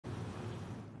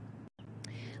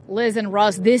Liz and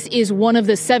Russ, this is one of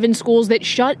the 7 schools that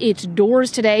shut its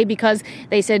doors today because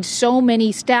they said so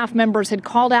many staff members had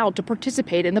called out to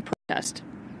participate in the protest.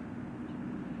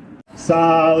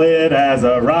 Solid as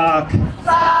a rock.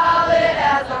 Solid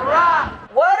as a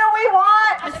rock. What do we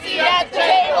want? A seat at the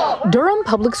table. Durham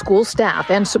Public School staff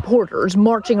and supporters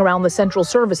marching around the Central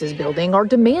Services building are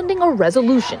demanding a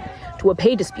resolution to a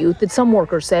pay dispute that some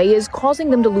workers say is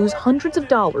causing them to lose hundreds of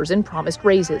dollars in promised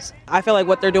raises. I feel like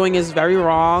what they're doing is very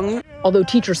wrong. Although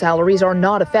teacher salaries are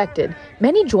not affected,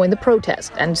 many joined the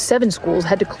protest, and 7 schools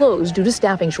had to close due to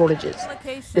staffing shortages.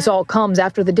 This all comes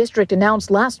after the district announced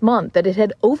last month that it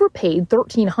had overpaid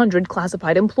 1,300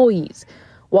 classified employees.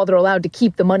 While they're allowed to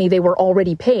keep the money they were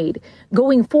already paid,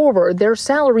 going forward, their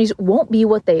salaries won't be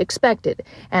what they expected,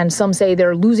 and some say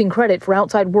they're losing credit for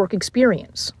outside work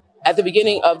experience. At the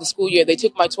beginning of the school year, they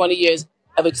took my 20 years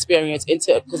of experience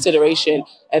into consideration.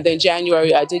 And then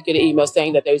January, I did get an email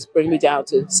saying that they would bring me down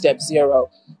to step 0,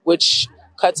 which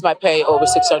cuts my pay over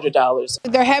 $600.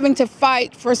 They're having to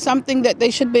fight for something that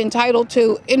they should be entitled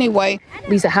to anyway.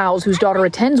 Lisa Howes, whose daughter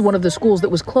attends one of the schools that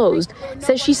was closed,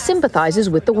 says she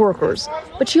sympathizes with the workers,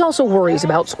 but she also worries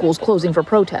about schools closing for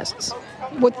protests.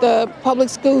 With the public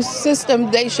school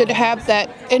system, they should have that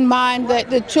in mind, that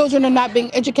the children are not being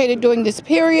educated during this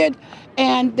period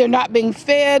and they're not being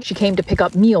fed. She came to pick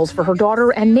up meals for her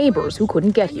daughter and neighbors who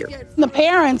couldn't get here. The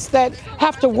parents that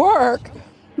have to work,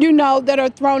 that are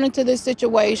thrown into this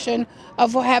situation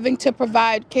of having to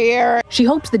provide care. She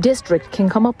hopes the district can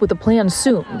come up with a plan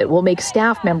soon that will make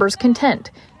staff members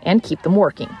content and keep them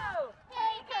working.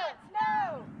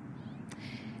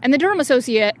 And the Durham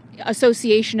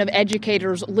Association of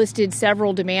Educators listed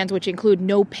several demands, which include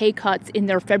no pay cuts in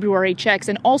their February checks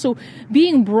and also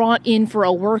being brought in for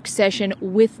a work session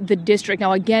with the district.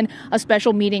 Now, again, a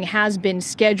special meeting has been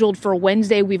scheduled for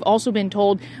Wednesday. We've also been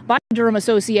told by the Durham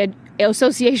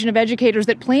Association of Educators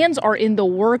that plans are in the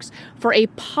works for a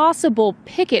possible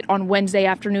picket on Wednesday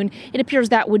afternoon. It appears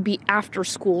that would be after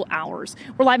school hours.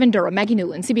 We're live in Durham. Maggie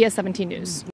Newland, CBS 17 News.